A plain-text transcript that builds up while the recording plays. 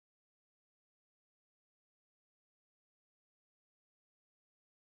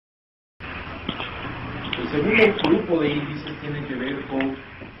segundo grupo de índices tiene que ver con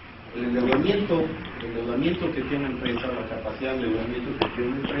el endeudamiento que tiene una empresa, la capacidad de endeudamiento que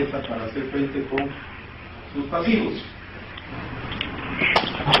tiene una empresa para hacer frente con sus pasivos.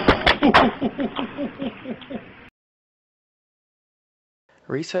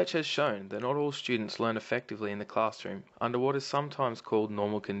 Research has shown that not all students learn effectively in the classroom under what is sometimes called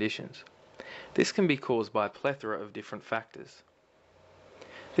normal conditions. This can be caused by a plethora of different factors.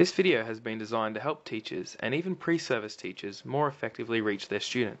 This video has been designed to help teachers and even pre-service teachers more effectively reach their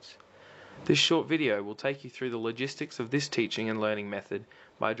students. This short video will take you through the logistics of this teaching and learning method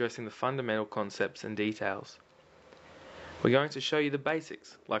by addressing the fundamental concepts and details. We're going to show you the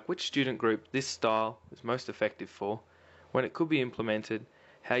basics, like which student group this style is most effective for, when it could be implemented,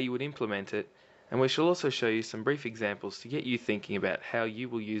 how you would implement it, and we shall also show you some brief examples to get you thinking about how you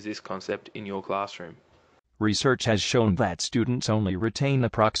will use this concept in your classroom. Research has shown that students only retain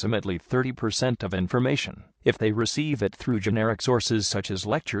approximately 30% of information if they receive it through generic sources such as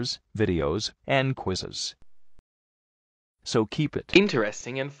lectures, videos, and quizzes. So keep it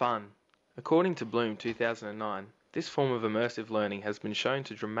interesting and fun. According to Bloom 2009, this form of immersive learning has been shown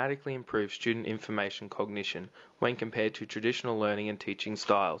to dramatically improve student information cognition when compared to traditional learning and teaching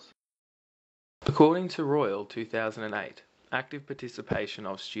styles. According to Royal 2008, active participation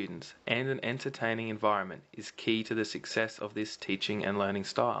of students and an entertaining environment is key to the success of this teaching and learning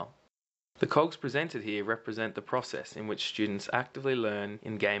style. The cogs presented here represent the process in which students actively learn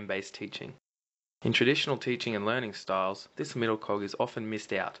in game-based teaching. In traditional teaching and learning styles, this middle cog is often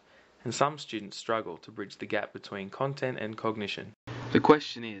missed out, and some students struggle to bridge the gap between content and cognition. The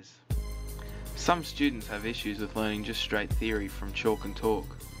question is, some students have issues with learning just straight theory from chalk and talk.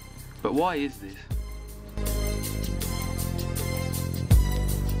 But why is this?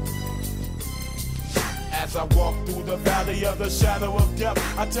 As I walk through the valley of the shadow of death,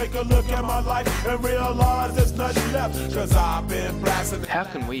 I take a look at my life and realize there's nothing left, 'cause I've been blasting. How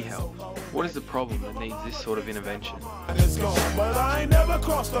can we help? What is the problem that needs this sort of intervention? It's gone, but I ain't never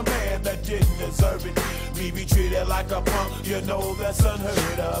crossed a man that didn't deserve it. Me be treated like a punk, you know that's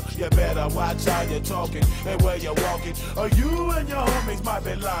unheard of. You better watch how you're talking and where you're walking, or you and your homies might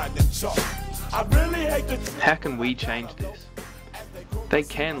be lying in chalk. I really hate the. How can we change this? They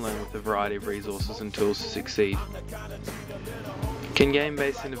can learn with a variety of resources and tools to succeed. Can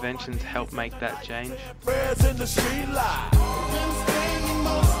game-based interventions help make that change?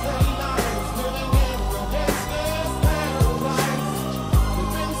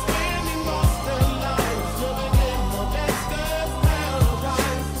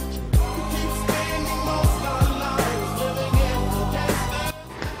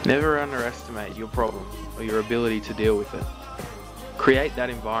 Never underestimate your problem or your ability to deal with it. Create that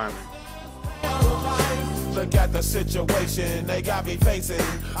environment. Look at the situation they got me facing.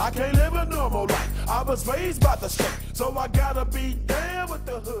 I can't live a normal life. I was raised by the state, so I gotta be down with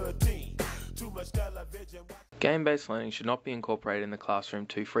the hood team. Too much television. Game-based learning should not be incorporated in the classroom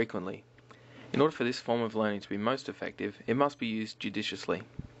too frequently. In order for this form of learning to be most effective, it must be used judiciously.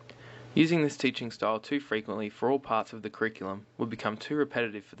 Using this teaching style too frequently for all parts of the curriculum would become too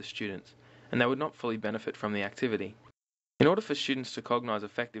repetitive for the students, and they would not fully benefit from the activity. In order for students to cognize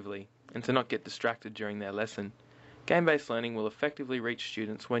effectively and to not get distracted during their lesson, game-based learning will effectively reach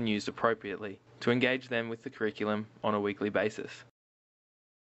students when used appropriately to engage them with the curriculum on a weekly basis.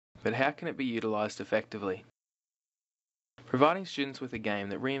 But how can it be utilized effectively? Providing students with a game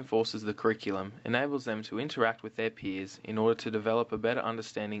that reinforces the curriculum enables them to interact with their peers in order to develop a better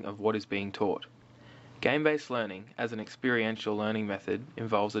understanding of what is being taught. Game-based learning, as an experiential learning method,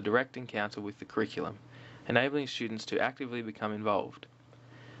 involves a direct encounter with the curriculum, enabling students to actively become involved.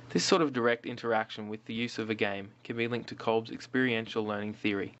 This sort of direct interaction with the use of a game can be linked to Kolb's experiential learning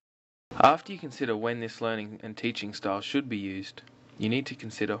theory. After you consider when this learning and teaching style should be used, you need to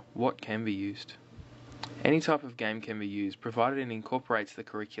consider what can be used. Any type of game can be used provided it incorporates the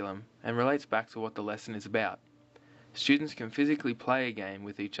curriculum and relates back to what the lesson is about. Students can physically play a game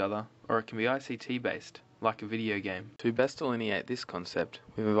with each other, or it can be ICT based, like a video game. To best delineate this concept,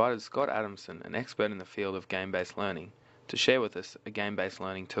 we've invited Scott Adamson, an expert in the field of game-based learning, to share with us a game-based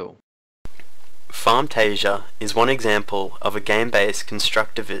learning tool. Farmtasia is one example of a game-based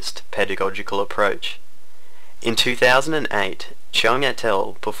constructivist pedagogical approach. In 2008, Chung et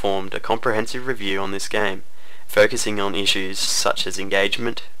al. Performed a comprehensive review on this game, focusing on issues such as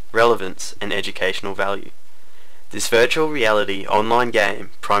engagement, relevance, and educational value. This virtual reality online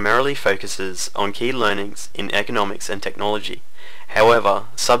game primarily focuses on key learnings in economics and technology. However,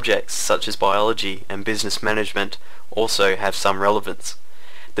 subjects such as biology and business management also have some relevance.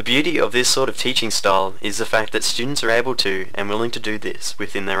 The beauty of this sort of teaching style is the fact that students are able to and willing to do this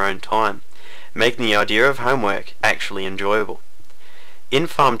within their own time. making the idea of homework actually enjoyable. In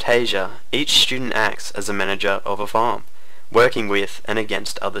Farmtasia, each student acts as a manager of a farm, working with and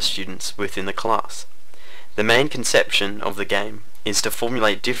against other students within the class. The main conception of the game is to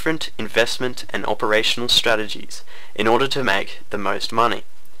formulate different investment and operational strategies in order to make the most money.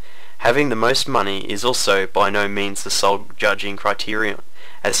 Having the most money is also by no means the sole judging criterion,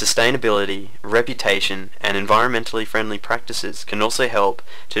 as sustainability, reputation, and environmentally friendly practices can also help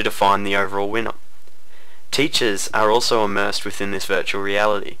to define the overall winner. Teachers are also immersed within this virtual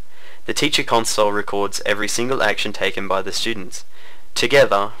reality. The teacher console records every single action taken by the students.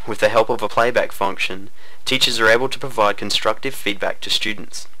 Together, with the help of a playback function, teachers are able to provide constructive feedback to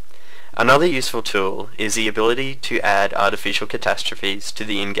students. Another useful tool is the ability to add artificial catastrophes to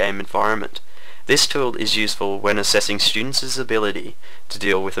the in-game environment. This tool is useful when assessing students' ability to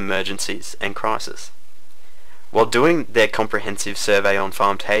deal with emergencies and crises. While doing their comprehensive survey on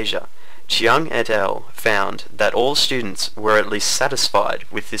Farmtasia, Chiang et al. Found that all students were at least satisfied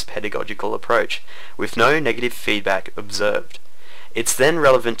with this pedagogical approach, with no negative feedback observed. It's then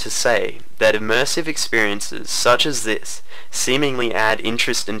relevant to say that immersive experiences such as this seemingly add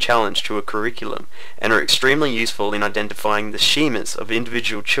interest and challenge to a curriculum and are extremely useful in identifying the schemas of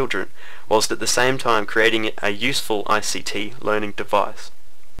individual children, whilst at the same time creating a useful ICT learning device.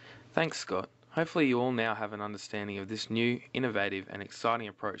 Thanks, Scott. Hopefully you all now have an understanding of this new, innovative and exciting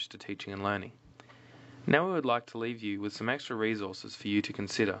approach to teaching and learning. Now we would like to leave you with some extra resources for you to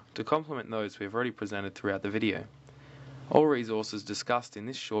consider to complement those we have already presented throughout the video. All resources discussed in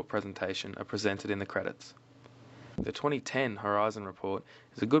this short presentation are presented in the credits. The 2010 Horizon Report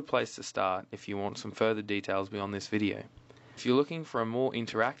is a good place to start if you want some further details beyond this video. If you're looking for a more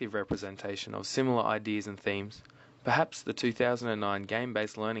interactive representation of similar ideas and themes, perhaps the 2009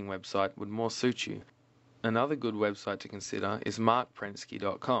 game-based learning website would more suit you. Another good website to consider is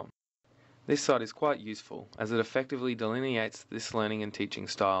markprensky.com. This site is quite useful as it effectively delineates this learning and teaching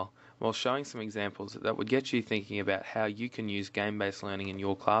style while showing some examples that would get you thinking about how you can use game-based learning in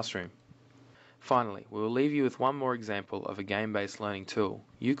your classroom. Finally, we will leave you with one more example of a game-based learning tool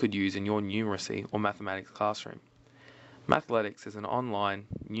you could use in your numeracy or mathematics classroom. Mathletics is an online,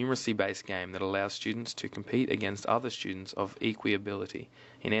 numeracy-based game that allows students to compete against other students of equal ability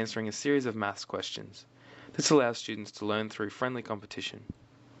in answering a series of maths questions. This allows students to learn through friendly competition.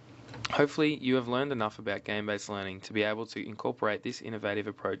 Hopefully you have learned enough about game-based learning to be able to incorporate this innovative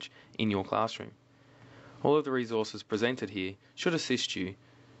approach in your classroom. All of the resources presented here should assist you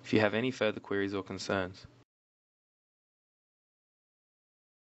if you have any further queries or concerns.